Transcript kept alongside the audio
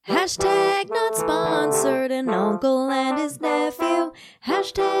Hashtag not sponsored, an uncle and his nephew.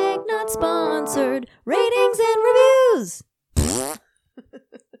 Hashtag not sponsored, ratings and reviews.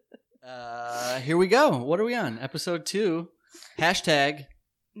 Here we go. What are we on? Episode 2. Hashtag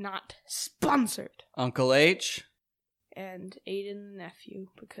Not sponsored. Uncle H. And Aiden the nephew,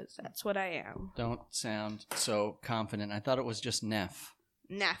 because that's what I am. Don't sound so confident. I thought it was just Neff.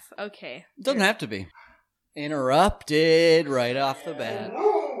 Neff, okay. Doesn't have to be. Interrupted right off the bat.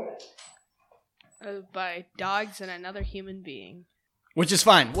 By dogs and another human being. Which is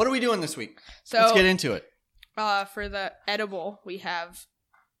fine. What are we doing this week? So, Let's get into it. For the edible, we have,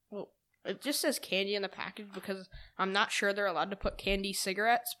 well, it just says candy in the package because I'm not sure they're allowed to put candy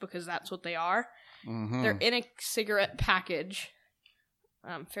cigarettes because that's what they are. Mm-hmm. They're in a cigarette package.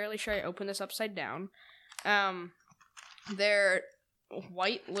 I'm fairly sure I opened this upside down. They're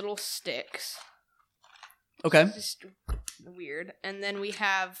white little sticks. Okay. Just weird. And then we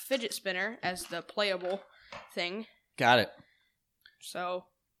have fidget spinner as the playable thing. Got it. So,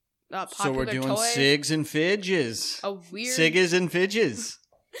 So we're doing toy. cigs and fidges. A weird. Ciggas and fidges.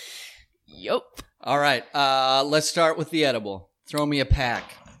 Yup. All right. Let's start with the edible. Throw me a pack.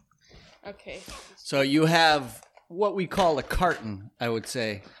 Okay. So you have what we call a carton, I would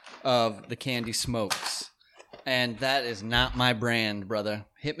say, of the candy smokes. And that is not my brand, brother.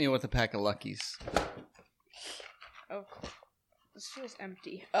 Hit me with a pack of Luckies. Oh, this is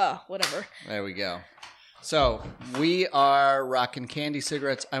empty. Whatever. There we go. So we are rocking candy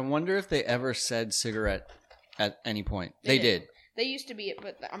cigarettes. I wonder if they ever said cigarette at any point. They did. They used to be it,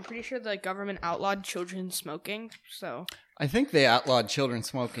 but I'm pretty sure the government outlawed children smoking, so... I think they outlawed children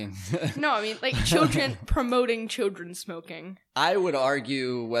smoking. No, I mean, like, children promoting children smoking. I would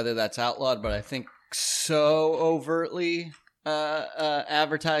argue whether that's outlawed, but I think so overtly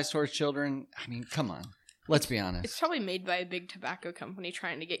advertised towards children. I mean, come on. Let's be honest. It's probably made by a big tobacco company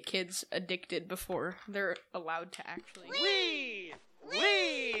trying to get kids addicted before they're allowed to actually... Wee!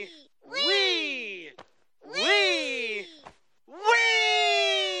 Wee! Wee! Wee! Wee!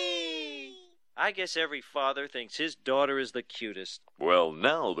 I guess every father thinks his daughter is the cutest. Well,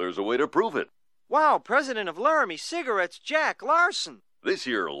 now there's a way to prove it. Wow, president of Laramie Cigarettes, Jack Larson. This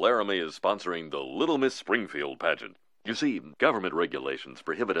year, Laramie is sponsoring the Little Miss Springfield pageant. You see, government regulations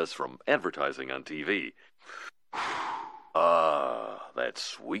prohibit us from advertising on TV. Ah, that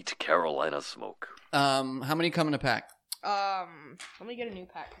sweet Carolina smoke. How many come in a pack? Let me get a new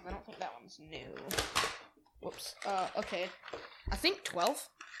pack, because I don't think that one's new. Whoops. Okay. I think 12.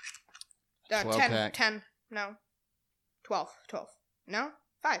 12 10. pack. 10. No. 12. No?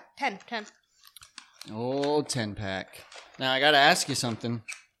 5. 10. Old 10 pack. Now I gotta ask you something.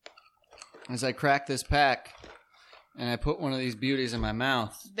 As I crack this pack and I put one of these beauties in my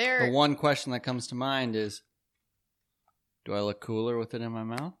mouth, the one question that comes to mind is, do I look cooler with it in my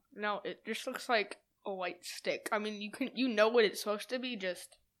mouth? No, it just looks like a white stick. I mean, you know what it's supposed to be,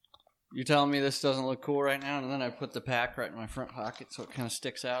 just... You telling me this doesn't look cool right now? And then I put the pack right in my front pocket so it kind of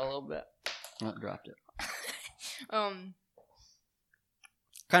sticks out a little bit. Oh, dropped it. Kind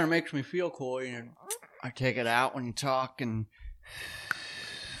of makes me feel cool. You know, I take it out when you talk and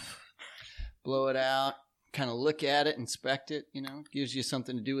blow it out. Kind of look at it, inspect it. You know, gives you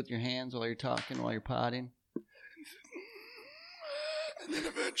something to do with your hands while you're talking, while you're potting. And then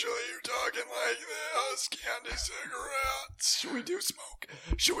eventually you're talking like this, candy cigarettes. Should we do smoke?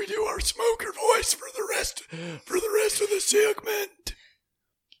 Should we do our smoker voice for the rest of the segment?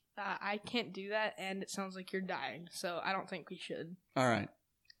 I can't do that, and it sounds like you're dying, so I don't think we should. All right.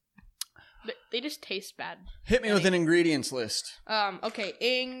 They just taste bad. Hit me with an ingredients list. Okay,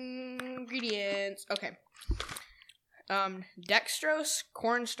 ingredients. Okay. Dextrose,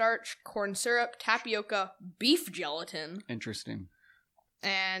 cornstarch, corn syrup, tapioca, beef gelatin. Interesting.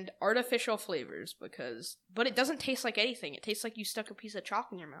 And artificial flavors, but it doesn't taste like anything. It tastes like you stuck a piece of chalk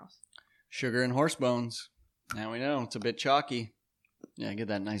in your mouth. Sugar and horse bones. Now we know. It's a bit chalky. Yeah, get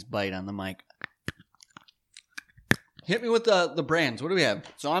that nice bite on the mic. Hit me with the brands. What do we have?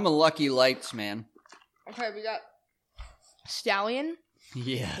 So I'm a Lucky Lights man. Okay, we got Stallion,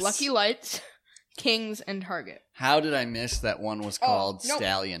 Yes. Lucky Lights, Kings, and Target. How did I miss that one was called nope.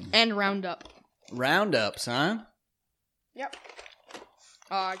 Stallion? And Roundup. Roundups, huh? Yep.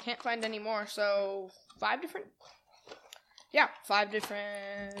 I can't find any more, so 5 different... Yeah, 5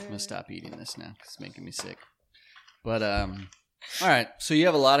 different... I'm going to stop eating this now because it's making me sick. But, all right. So you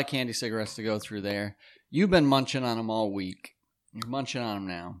have a lot of candy cigarettes to go through there. You've been munching on them all week. You're munching on them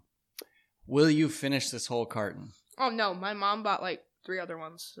now. Will you finish this whole carton? Oh, no. My mom bought, 3 other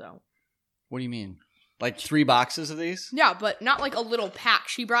ones, so... What do you mean? 3 boxes of these? Yeah, but not a little pack.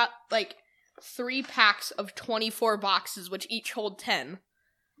 She brought, 3 packs of 24 boxes, which each hold 10.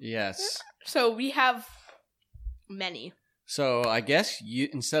 Yes. So we have many. So I guess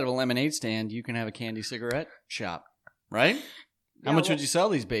instead of a lemonade stand, you can have a candy cigarette shop, right? How much would you sell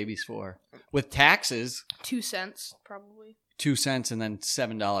these babies for? With taxes, 2 cents probably. 2 cents and then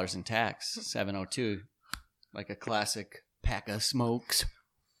 $7 in tax, $7.02, like a classic pack of smokes.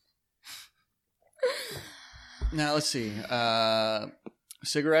 Now let's see.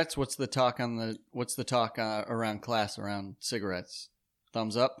 Cigarettes. What's the talk around class around cigarettes?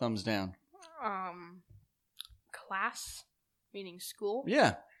 Thumbs up, thumbs down. Class, meaning school.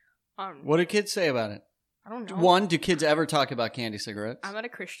 Yeah. What do kids say about it? I don't know. One, do kids ever talk about candy cigarettes? I'm at a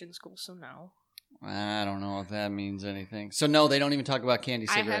Christian school, so no. I don't know if that means anything. So no, they don't even talk about candy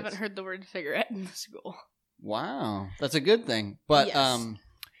cigarettes. I haven't heard the word cigarette in school. Wow, that's a good thing. But yes.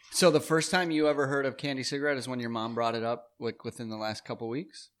 So the first time you ever heard of candy cigarette is when your mom brought it up, like within the last couple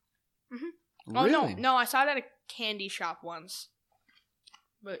weeks? Mm-hmm. Really? Oh no, I saw it at a candy shop once,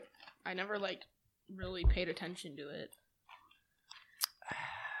 but I never really paid attention to it.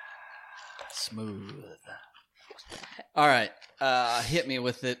 Smooth. All right, hit me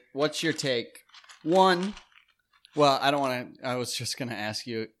with it. What's your take? One, well, I don't want to. I was just going to ask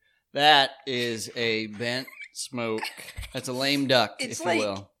you. That is a bent smoke. That's a lame duck, if you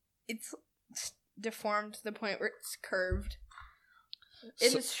will. It's deformed to the point where it's curved.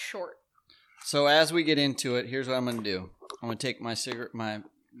 It is short. So as we get into it, here's what I'm going to do. I'm going to take my cigarette,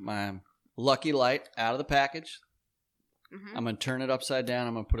 my Lucky Light out of the package. Mm-hmm. I'm going to turn it upside down.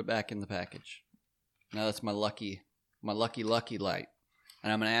 I'm going to put it back in the package. Now that's my lucky light.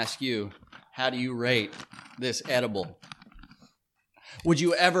 And I'm going to ask you, how do you rate this edible? Would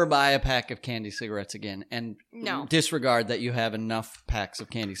you ever buy a pack of candy cigarettes again? And no. Disregard that you have enough packs of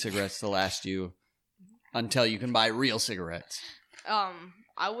candy cigarettes to last you until you can buy real cigarettes.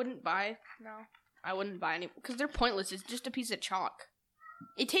 I wouldn't buy any because they're pointless. It's just a piece of chalk.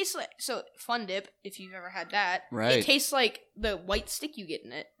 It tastes like Fun Dip, if you've ever had that. Right. It tastes like the white stick you get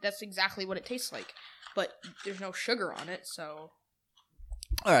in it. That's exactly what it tastes like. But there's no sugar on it, so.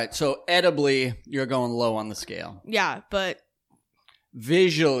 All right, so edibly, you're going low on the scale. Yeah, but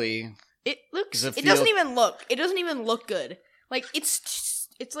visually, it doesn't even look good. Like it's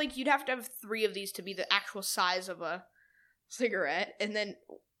like you'd have to have 3 of these to be the actual size of a cigarette, and then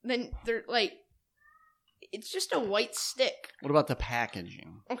they're like, it's just a white stick. What about the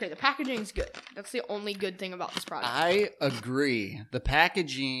packaging? Okay, the packaging's good. That's the only good thing about this product. I agree. The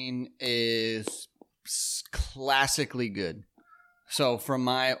packaging is classically good. So from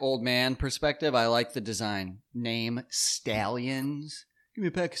my old man perspective, I like the design. Name Stallions. Give me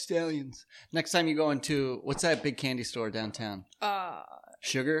a pack of Stallions. Next time you go into, what's that big candy store downtown?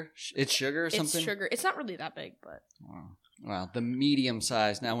 Sugar? It's Sugar or something? It's Sugar. It's not really that big, but. Well, the medium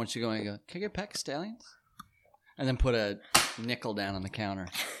size. Now once you go and you go, can I get a pack of Stallions? And then put a nickel down on the counter.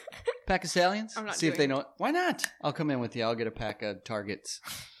 Pack of Stallions? I'm not See if they know it. Why not? I'll come in with you. I'll get a pack of Targets.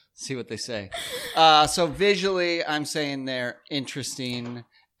 See what they say. So visually, I'm saying they're interesting.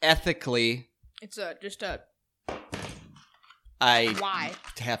 Ethically, it's just a. Why?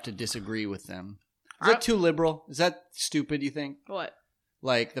 Have to disagree with them. Is that too liberal? Is that stupid, you think? What?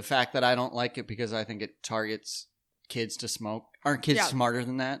 Like the fact that I don't like it because I think it targets kids to smoke. Aren't kids smarter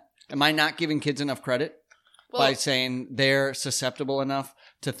than that? Am I not giving kids enough credit by saying they're susceptible enough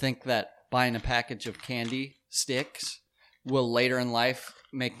to think that buying a package of candy sticks will later in life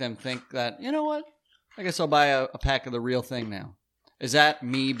make them think that, you know what? I guess I'll buy a pack of the real thing now. Is that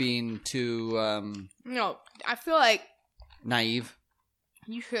me being too No, I feel like naive?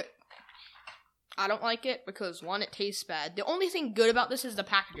 You should. I don't like it because, one, it tastes bad. The only thing good about this is the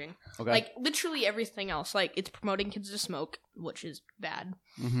packaging. Okay. Like, literally everything else. Like, it's promoting kids to smoke, which is bad.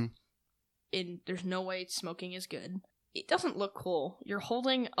 Mm-hmm. And there's no way smoking is good. It doesn't look cool. You're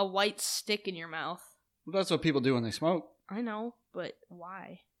holding a white stick in your mouth. Well, that's what people do when they smoke. I know, but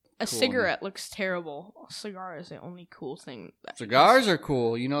why? A cigarette looks terrible. A cigar is the only cool thing. Cigars are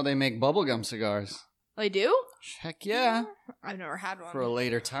cool. You know they make bubblegum cigars. They do? Heck yeah. I've never had one. For a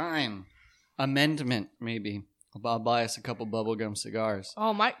later time. Amendment, maybe. I'll buy us a couple bubblegum cigars.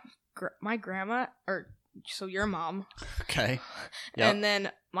 Oh, my grandma, so your mom. Okay. Yep. And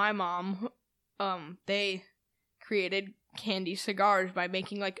then my mom, they created candy cigars by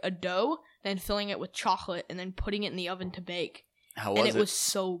making like a dough, then filling it with chocolate, and then putting it in the oven to bake. How was it? And it was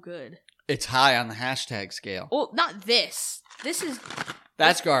so good. It's high on the hashtag scale. Well, not this.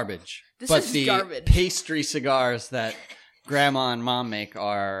 That's garbage. But the pastry cigars that Grandma and Mom make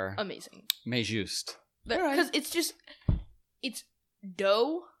are amazing. Mais juste. Because it's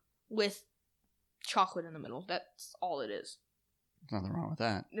dough with chocolate in the middle. That's all it is. There's nothing wrong with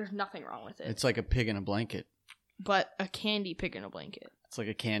that. There's nothing wrong with it. It's like a pig in a blanket. but a candy pig in a blanket. It's like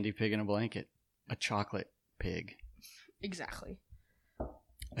a candy pig in a blanket. A chocolate pig. Exactly.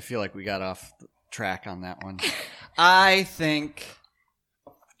 I feel like we got off track on that one. I think...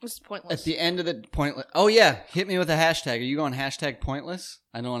 It's pointless. At the end of the pointless... Oh, yeah. Hit me with a hashtag. Are you going hashtag pointless?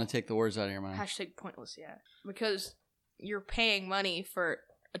 I don't want to take the words out of your mouth. Hashtag pointless, yeah. Because you're paying money for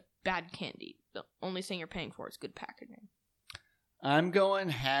a bad candy. The only thing you're paying for is good packaging. I'm going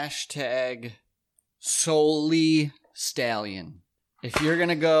hashtag solely stallion. If you're going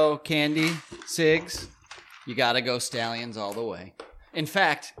to go candy, cigs, you got to go stallions all the way. In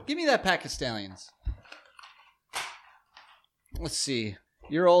fact, give me that pack of stallions. Let's see.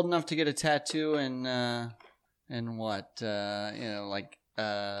 You're old enough to get a tattoo in what?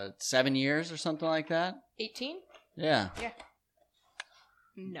 7 years or something like that? 18? Yeah. Yeah.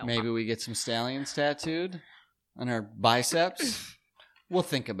 No. Maybe we get some stallions tattooed on our biceps. We'll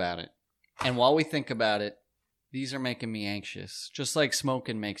think about it. And while we think about it, these are making me anxious. Just like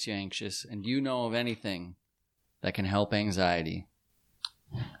smoking makes you anxious. And do you know of anything that can help anxiety?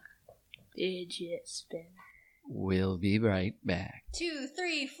 Fidget spinner. We'll be right back. 2,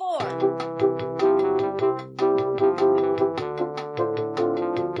 3, 4.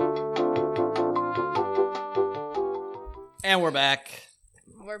 And we're back.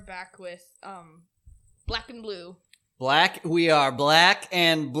 We're back with Black and Blue. We are black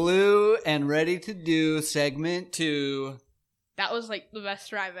and blue and ready to do segment 2. That was like the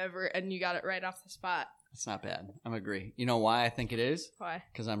best rhyme ever, and you got it right off the spot. It's not bad. I agree. You know why I think it is? Why?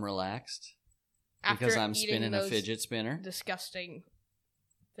 Because I'm relaxed. After because I'm spinning a fidget spinner. Disgusting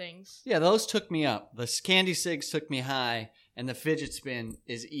things. Yeah, those took me up. The candy cigs took me high, and the fidget spin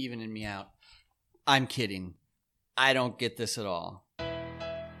is evening me out. I'm kidding. I don't get this at all.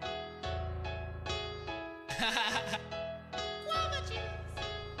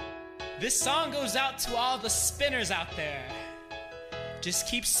 This song goes out to all the spinners out there. Just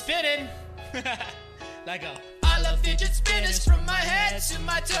keep spinning. Let go. I love fidget spinners from my head to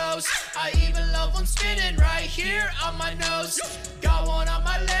my toes. I even love one spinning right here on my nose. Got one on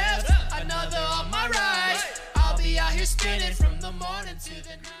my left, another on my right. I'll be out here spinning from the morning to the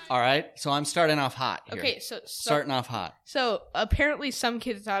night. All right, so I'm starting off hot here. Okay, so starting off hot. So apparently some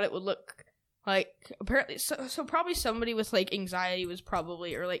kids thought it would look like so probably somebody with like anxiety was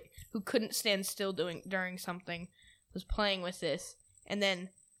probably, or like who couldn't stand still during something was playing with this, and then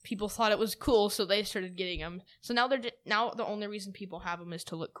people thought it was cool, so they started getting them. So now now the only reason people have them is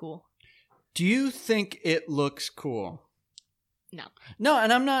to look cool. Do you think it looks cool? No. No,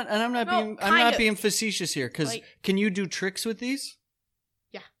 and I'm not being facetious here, because can you do tricks with these?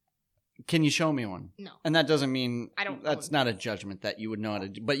 Yeah. Can you show me one? No. And that doesn't mean that's not a judgment that you would know how to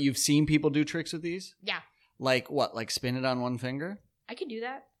do, but you've seen people do tricks with these? Yeah. Like what? Like spin it on one finger? I could do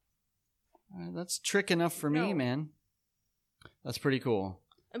that. That's trick enough for me, man. That's pretty cool.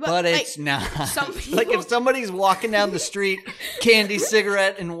 But it's not. Some people... Like if somebody's walking down the street, candy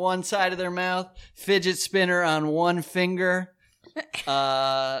cigarette in one side of their mouth, fidget spinner on one finger,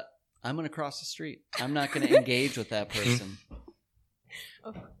 I'm going to cross the street. I'm not going to engage with that person.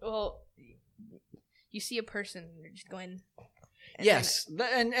 Well, you see a person, you're just going... Yes,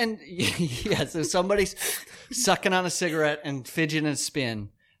 and yes, if somebody's sucking on a cigarette and fidgeting and spin,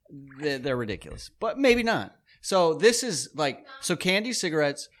 they're ridiculous. But maybe not. So this is like, so candy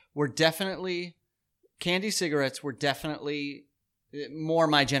cigarettes were definitely more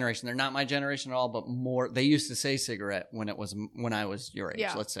my generation. They're not my generation at all, but more, they used to say cigarette when I was your age,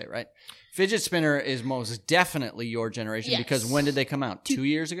 let's say, right? Fidget spinner is most definitely your generation, because when did they come out? 2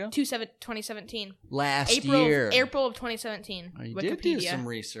 years ago? 2017. April of 2017. Oh, you did do some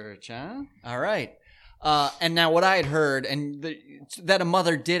research, huh? All right. And now what I had heard, that a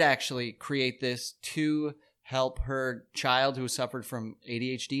mother did actually create this to help her child who suffered from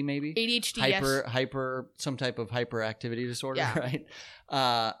ADHD, maybe? ADHD, some type of hyperactivity disorder, right?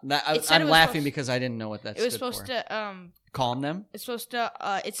 I'm laughing because I didn't know what that stood for. It was supposed to... calm them?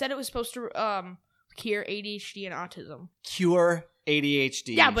 It said it was supposed to cure ADHD and autism. Cure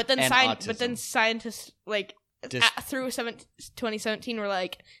ADHD Yeah, but then autism. Scientists, through 2017 were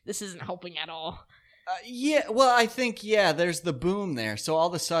like, this isn't helping at all. I think, there's the boom there. So all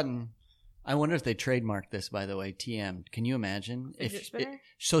of a sudden... I wonder if they trademarked this, by the way, TM. Can you imagine? Fidget spinner?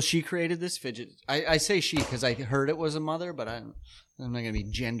 So she created this fidget. I say she because I heard it was a mother, but I'm not going to be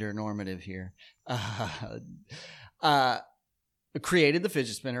gender normative here. Created the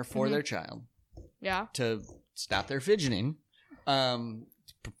fidget spinner for their child. Yeah. To stop their fidgeting,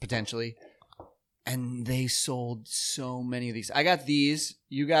 potentially. And they sold so many of these. I got these.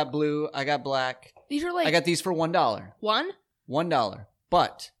 You got blue. I got black. These are I got these for $1. One? $1.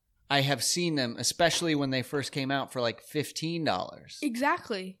 But I have seen them, especially when they first came out, for like $15.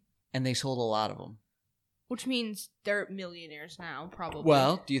 Exactly. And they sold a lot of them. Which means they're millionaires now, probably.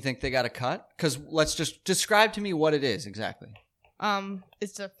 Well, do you think they got a cut? Because let's just describe to me what it is exactly.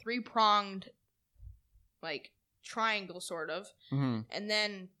 It's a 3-pronged, like, triangle, sort of. Mm-hmm. And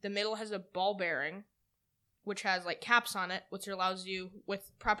then the middle has a ball bearing, which has, like, caps on it, which allows you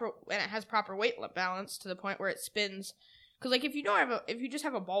with proper... And it has proper weight balance to the point where it spins. Because, like, if you just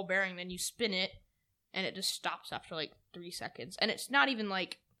have a ball bearing, then you spin it, and it just stops after, like, 3 seconds. And it's not even,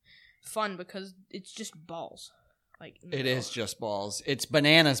 like... fun because it's just balls. Like it is just balls. It's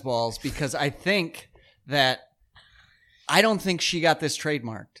bananas balls because I don't think she got this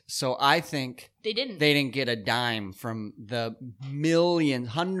trademarked. So I think they didn't get a dime from the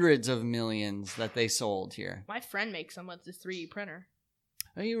hundreds of millions that they sold here. My friend makes them with this 3D printer.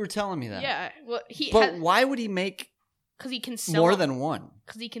 Oh, you were telling me that. Yeah. Well, why would he make? Because he can sell more than one.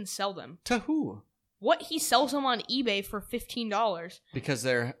 Because he can sell them. To who? What, he sells them on eBay for $15. Because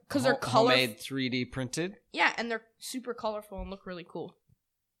they're homemade 3D printed? Yeah, and they're super colorful and look really cool.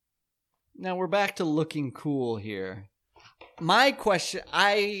 Now we're back to looking cool here. My question,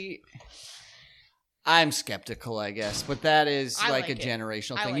 I'm skeptical, I guess, but that is like a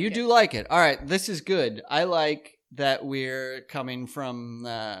generational thing. You do like it. All right, this is good. I like that we're coming from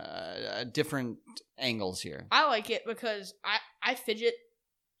different angles here. I like it because I fidget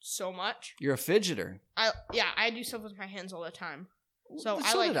so much. You're a fidgeter. I do stuff with my hands all the time. So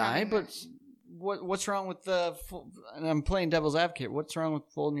did I. But what's wrong with and I'm playing devil's advocate. What's wrong with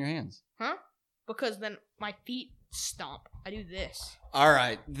folding your hands? Huh? Because then my feet stomp. I do this. All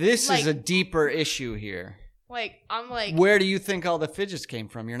right, this is a deeper issue here. I'm like. Where do you think all the fidgets came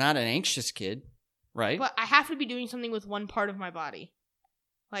from? You're not an anxious kid, right? But I have to be doing something with one part of my body.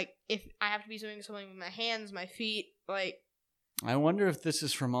 Like if I have to be doing something with my hands, my feet, like. I wonder if this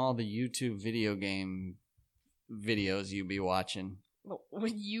is from all the YouTube video game videos you be watching.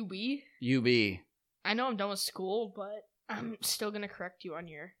 With UB? UB. I know I'm done with school, but I'm still going to correct you on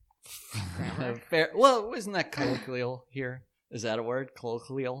your grammar. Fair. Well, isn't that colloquial here? Is that a word?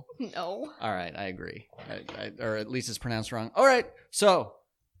 Colloquial? No. All right, I agree. Or at least it's pronounced wrong. All right, so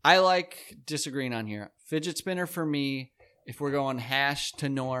I like disagreeing on here. Fidget spinner for me, if we're going hash to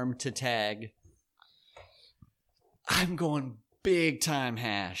norm to tag, I'm going big time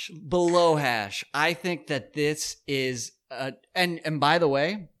hash, below hash. I think that this is and by the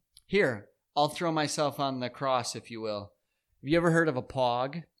way, here, I'll throw myself on the cross, if you will. Have you ever heard of a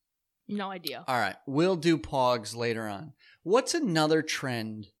Pog? No idea. All right, we'll do Pogs later on. What's another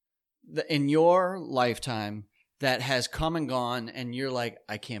trend in your lifetime that has come and gone and you're like,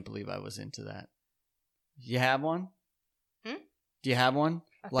 I can't believe I was into that? You have one? Do you have one?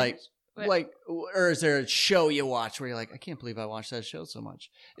 Or is there a show you watch where you're like, I can't believe I watched that show so much?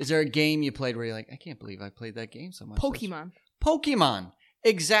 Is there a game you played where you're like, I can't believe I played that game so much? Pokemon.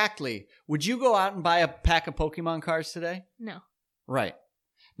 Exactly. Would you go out and buy a pack of Pokemon cards today? No. Right.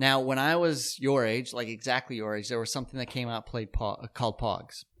 Now, when I was your age, like exactly your age, there was something that came out called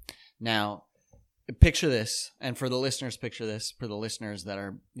Pogs. Now, picture this, and for the listeners, picture this, for the listeners that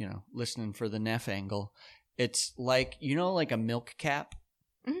are, listening for the Neff angle, it's like, like a milk cap.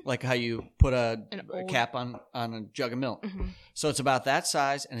 Mm-hmm. Like how you put a cap on a jug of milk. Mm-hmm. So it's about that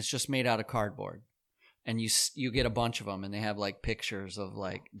size, and it's just made out of cardboard. And you get a bunch of them, and they have like pictures of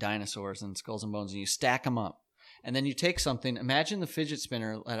like dinosaurs and skulls and bones, and you stack them up. And then you take something, imagine the fidget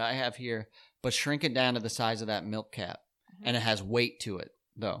spinner that I have here, but shrink it down to the size of that milk cap. Mm-hmm. And it has weight to it,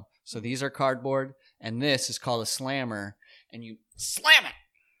 though. So these are cardboard, and this is called a slammer, and you slam it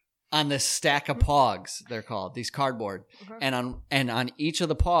on this stack of Pogs, they're called, these cardboard. Uh-huh. And on each of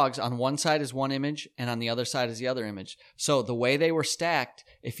the Pogs, on one side is one image, and on the other side is the other image. So the way they were stacked,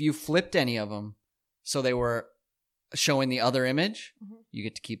 if you flipped any of them, so they were showing the other image, you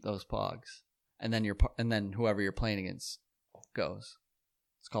get to keep those Pogs. And then whoever you're playing against goes.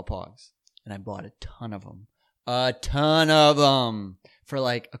 It's called Pogs. And I bought a ton of them. For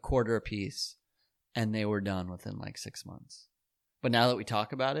like $0.25 a piece. And they were done within like 6 months. But now that we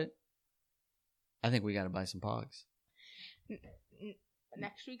talk about it, I think we got to buy some Pogs.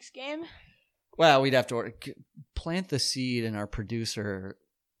 Next week's game? Well, we'd have to plant the seed in our producer,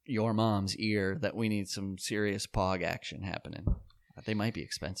 your mom's ear, that we need some serious Pog action happening. They might be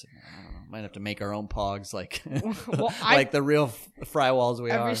expensive. I don't know. Might have to make our own Pogs like like the real Frywalds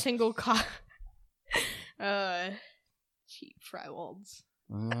we are. Every single cheap Frywalds.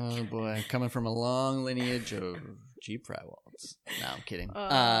 Oh boy, coming from a long lineage of cheap Frywalds. No, I'm kidding.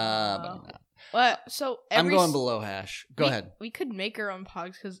 But I'm not. What? So I'm going below hash. Go ahead. We could make our own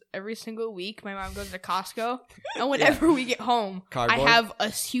pogs because every single week my mom goes to Costco, and whenever we get home, Cardboard? I have a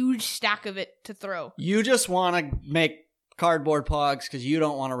huge stack of it to throw. You just want to make cardboard pogs because you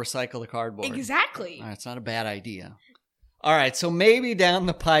don't want to recycle the cardboard. Exactly. All right, it's not a bad idea. All right, so maybe down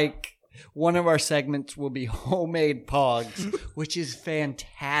the pike, one of our segments will be homemade pogs, which is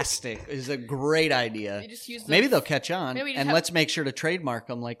fantastic. It's a great idea. Maybe they'll catch on. And let's make sure to trademark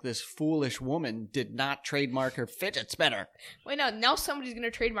them like this foolish woman did not trademark her fidget spinner. Wait, no. Now somebody's going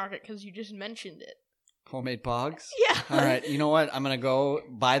to trademark it because you just mentioned it. Homemade pogs? Yeah. All right, you know what? I'm going to go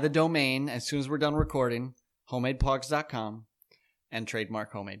buy the domain as soon as we're done recording, homemadepogs.com, and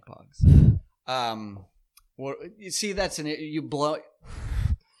trademark homemade pogs. Well, you see, you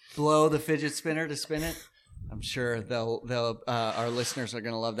blow the fidget spinner to spin it. I'm sure our listeners are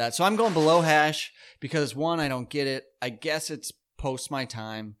going to love that. So I'm going below hash because, one, I don't get it. I guess it's post my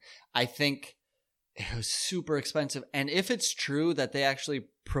time. I think it was super expensive. And if it's true that they actually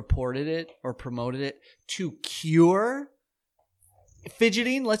promoted it to cure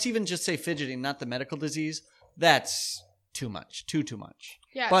fidgeting, let's even just say fidgeting, not the medical disease, that's too much. Too much.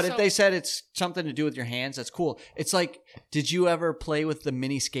 Yeah, but if they said it's something to do with your hands, that's cool. It's like, did you ever play with the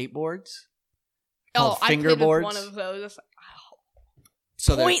mini skateboards? Oh, I played with one of those.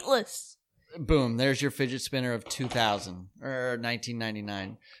 So pointless. Boom, there's your fidget spinner of 2000 or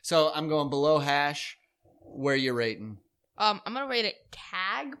 1999. So I'm going below hash. Where you rating? I'm gonna rate it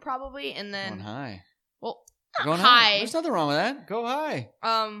tag probably, and then going high. Well, going high. There's nothing wrong with that. Go high.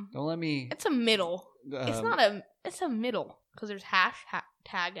 Don't let me. It's a middle. It's a middle because there's hash,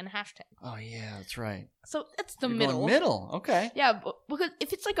 tag, and hashtag. Oh yeah, that's right. So it's the middle. Middle, okay. Yeah, because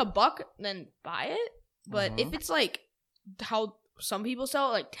if it's like $1, then buy it. But if it's like how some people sell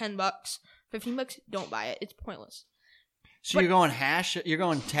it, like $10, $15, don't buy it. It's pointless. So you're going hash. You're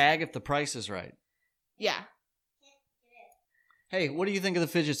going tag if the price is right. Yeah. Hey, what do you think of the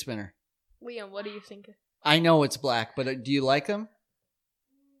fidget spinner? Liam, what do you think? I know it's black, but do you like them?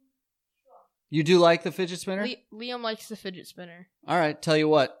 You do like the fidget spinner? Liam likes the fidget spinner. All right, tell you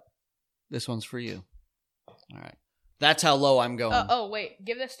what. This one's for you. All right. That's how low I'm going. Wait.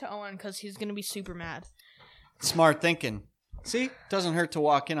 Give this to Owen because he's going to be super mad. Smart thinking. See? Doesn't hurt to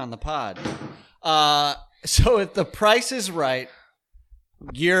walk in on the pod. So if the price is right,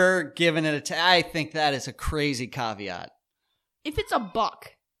 you're giving it I think that is a crazy caveat. If it's $1,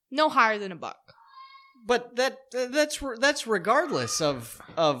 no higher than $1. But that's regardless of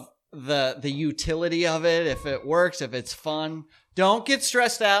the utility of it, if it works, if it's fun. Don't get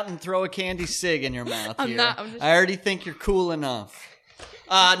stressed out and throw a candy cig in your mouth here. I already think you're cool enough.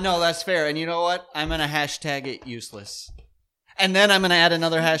 No, that's fair. And you know what? I'm going to hashtag it useless. And then I'm going to add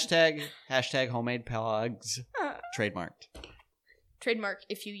another hashtag homemade pogs. Trademarked. Trademark.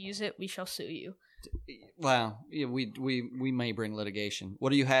 If you use it, we shall sue you. Wow. Yeah, we may bring litigation.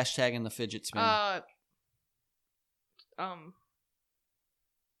 What are you hashtagging the fidget spinner?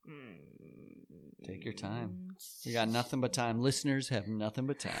 Take your time. We got nothing but time. Listeners have nothing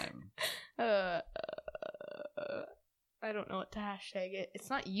but time. I don't know what to hashtag it.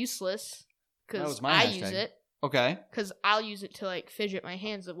 It's not useless because I use it. Okay. Because I'll use it to like fidget my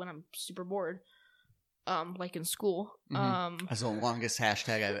hands when I'm super bored. Like in school. Mm-hmm. That's the longest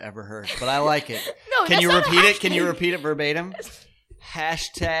hashtag I've ever heard, but I like it. No, can you repeat it? Can you repeat it verbatim?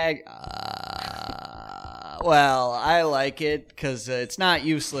 Hashtag. Well, I like it because it's not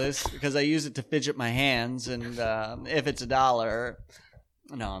useless because I use it to fidget my hands, and if it's $1,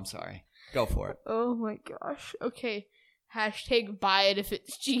 no, I'm sorry. Go for it. Oh my gosh. Okay. Hashtag buy it if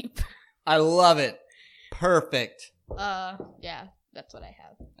it's cheap. I love it. Perfect. Yeah, that's what I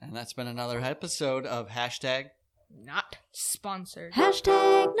have. And that's been another episode of hashtag not sponsored.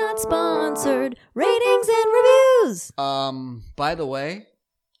 Hashtag not sponsored. Ratings and reviews. By the way,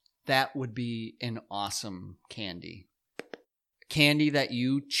 that would be an awesome candy. Candy that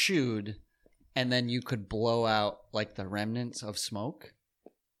you chewed and then you could blow out like the remnants of smoke.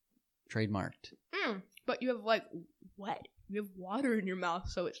 Trademarked. But you have like what? You have water in your mouth,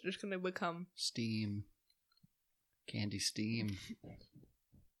 so it's just going to become steam. Candy steam.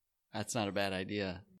 That's not a bad idea.